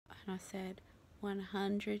and I said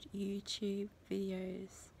 100 YouTube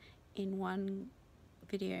videos in one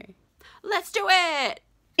video. Let's do it!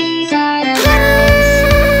 To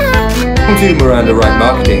Miranda Right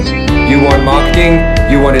Marketing. You want marketing?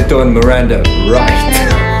 You want it done Miranda right.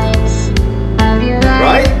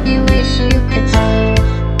 Right? A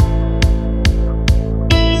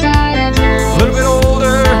little bit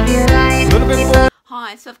older, a little bit more.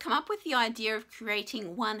 Hi, so I've come up with the idea of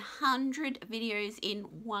creating 100 videos in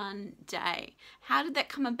one day. How did that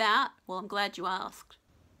come about? Well, I'm glad you asked.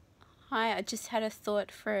 Hi, I just had a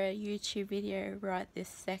thought for a YouTube video right this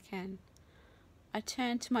second. I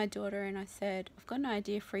turned to my daughter and I said, I've got an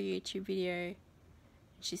idea for a YouTube video. And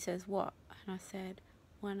she says, what? And I said,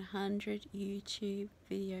 100 YouTube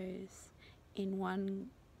videos in one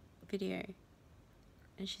video.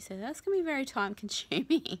 And she said, that's going to be very time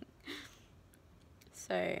consuming.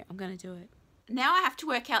 So I'm going to do it. Now I have to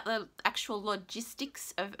work out the actual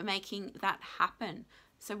logistics of making that happen.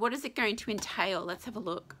 So what is it going to entail? Let's have a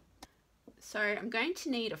look. So I'm going to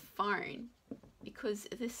need a phone, because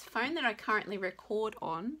this phone that I currently record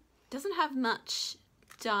on doesn't have much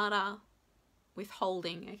data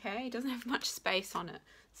withholding, okay? It doesn't have much space on it.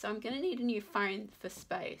 So I'm going to need a new phone for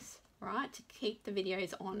space, right? To keep the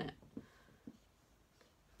videos on it.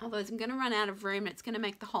 Otherwise I'm going to run out of room and it's going to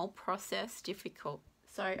make the whole process difficult.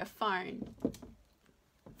 So a phone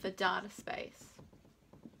for data space.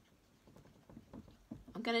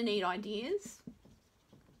 I'm going to need ideas.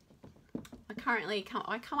 I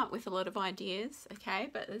come up with a lot of ideas, okay,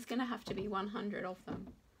 but there's going to have to be 100 of them.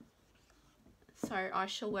 So I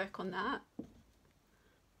shall work on that.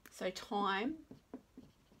 So time.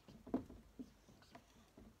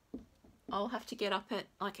 I'll have to get up at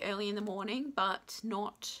like early in the morning, but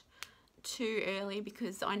not too early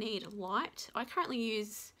because I need light. I currently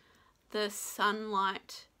use the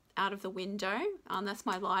sunlight out of the window. That's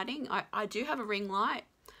my lighting. I do have a ring light,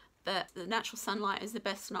 but the natural sunlight is the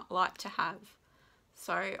best light to have.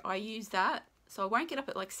 So I use that. So I won't get up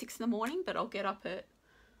at like 6 in the morning, but I'll get up at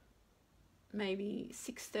maybe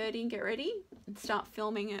 6:30 and get ready and start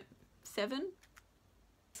filming at 7.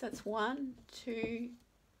 So that's 1, 2,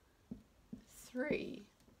 3.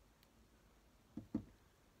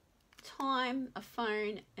 Time, a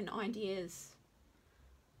phone, and ideas.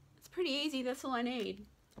 It's pretty easy. That's all I need.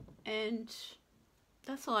 And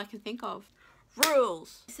that's all I can think of.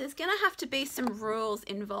 Rules. So there's going to have to be some rules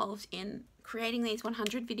involved in creating these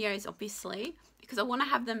 100 videos, obviously, because I want to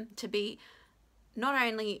have them to be not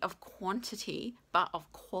only of quantity, but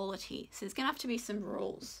of quality. So there's going to have to be some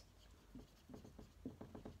rules.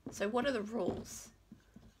 So what are the rules?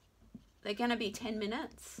 They're going to be 10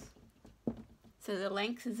 minutes. So the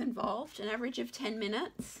length is involved, an average of 10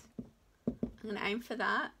 minutes. I'm going to aim for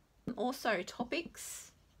that. Also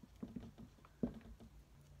topics.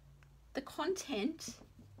 The content,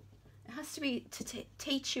 it has to be to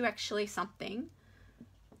teach you actually something.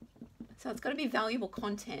 So it's got to be valuable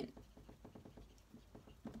content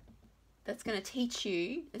that's going to teach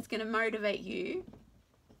you, it's going to motivate you.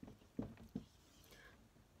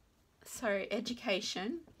 So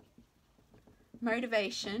education,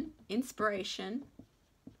 motivation, inspiration,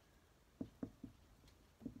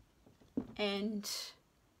 and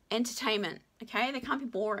entertainment, okay? They can't be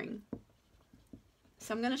boring.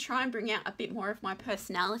 So I'm going to try and bring out a bit more of my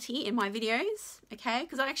personality in my videos, okay?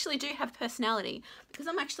 Because I actually do have personality. Because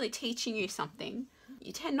I'm actually teaching you something,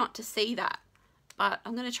 you tend not to see that. But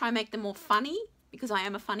I'm going to try and make them more funny, because I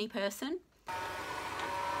am a funny person.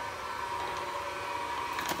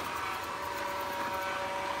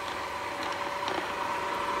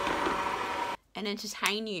 And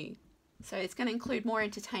entertain you. So it's going to include more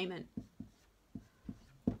entertainment.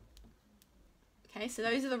 Okay, so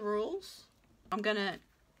those are the rules. I'm going to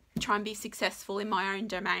try and be successful in my own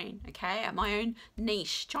domain, okay, at my own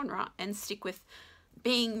niche genre, and stick with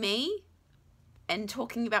being me and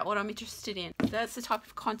talking about what I'm interested in. That's the type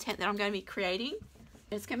of content that I'm going to be creating.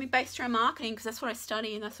 It's going to be based around marketing because that's what I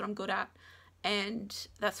study and that's what I'm good at, and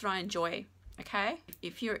that's what I enjoy, okay?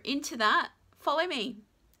 If you're into that, follow me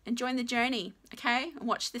and join the journey, okay, and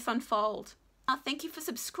watch this unfold. Thank you for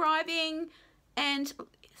subscribing, and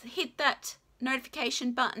hit that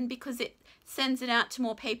notification button because it sends it out to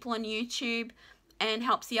more people on YouTube and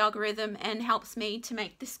helps the algorithm and helps me to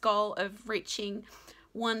make this goal of reaching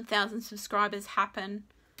 1,000 subscribers happen.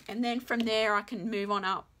 And then from there I can move on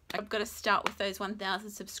up. I've got to start with those 1,000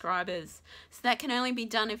 subscribers. So that can only be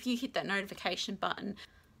done if you hit that notification button.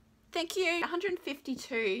 Thank you.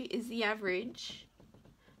 152 is the average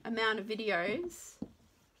amount of videos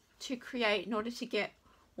to create in order to get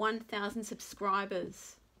 1,000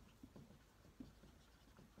 subscribers.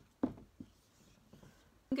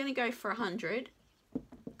 I'm going to go for 100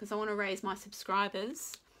 because I want to raise my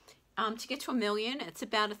subscribers. To get to 1 million, it's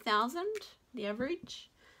about 1,000, the average.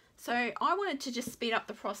 So I wanted to just speed up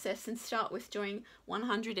the process and start with doing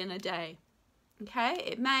 100 in a day. Okay,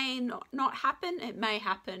 it may not happen, it may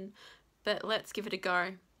happen, but let's give it a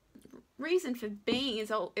go. Reason for being is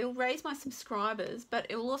it'll raise my subscribers, but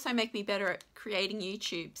it will also make me better at creating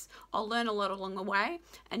YouTubes. I'll learn a lot along the way,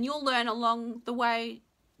 and you'll learn along the way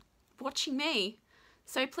watching me.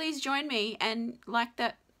 So please join me and like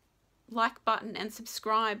that like button and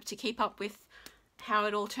subscribe to keep up with how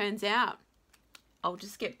it all turns out. I'll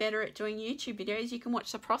just get better at doing YouTube videos. You can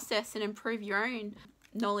watch the process and improve your own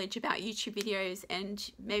knowledge about YouTube videos,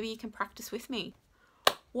 and maybe you can practice with me.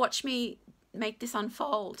 Watch me make this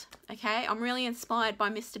unfold, okay? I'm really inspired by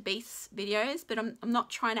Mr. Beast's videos, but I'm not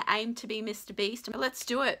trying to aim to be Mr. Beast. Let's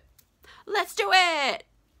do it. Let's do it.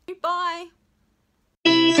 Bye.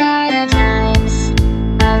 These are the times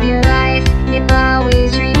of your life you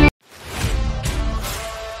always remember.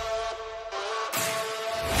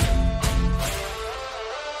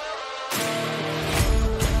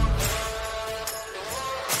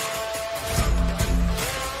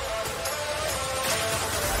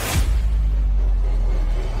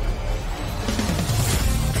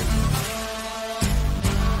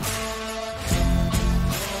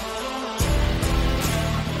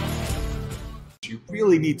 You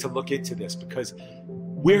really need to look into this because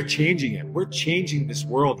we're changing it. We're changing this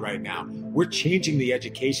world right now. We're changing the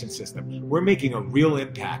education system. We're making a real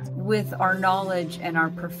impact. With our knowledge and our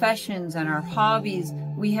professions and our hobbies,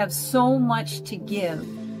 we have so much to give.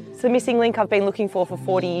 It's the missing link I've been looking for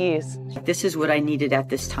 40 years. This is what I needed at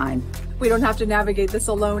this time. We don't have to navigate this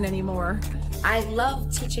alone anymore. I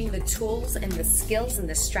love teaching the tools and the skills and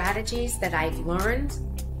the strategies that I've learned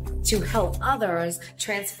to help others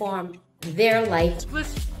transform their life.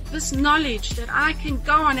 With this knowledge that I can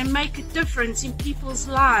go on and make a difference in people's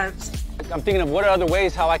lives. I'm thinking of what are other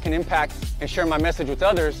ways how I can impact and share my message with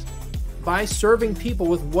others. By serving people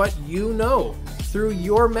with what you know, through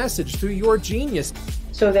your message, through your genius.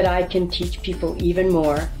 So that I can teach people even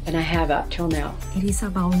more than I have up till now. It is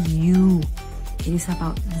about you. It is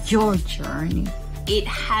about your journey. It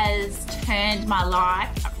has turned my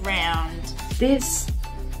life around. This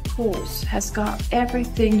course has got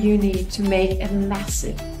everything you need to make a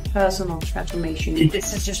massive personal transformation.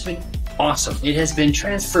 This has just been awesome. It has been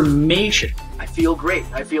transformation. I feel great.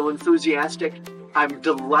 I feel enthusiastic. I'm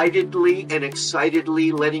delightedly and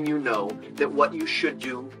excitedly letting you know that what you should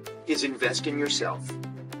do is invest in yourself.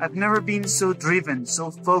 I've never been so driven,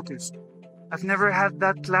 so focused. I've never had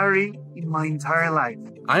that clarity in my entire life.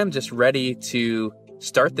 I am just ready to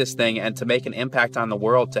start this thing and to make an impact on the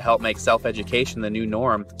world to help make self-education the new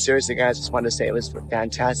norm. Seriously, guys, just wanted to say it was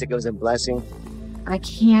fantastic. It was a blessing. I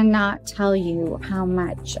cannot tell you how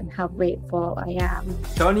much and how grateful I am.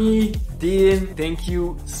 Tony, Dean, thank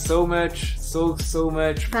you so much, so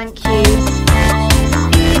much. Thank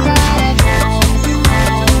you.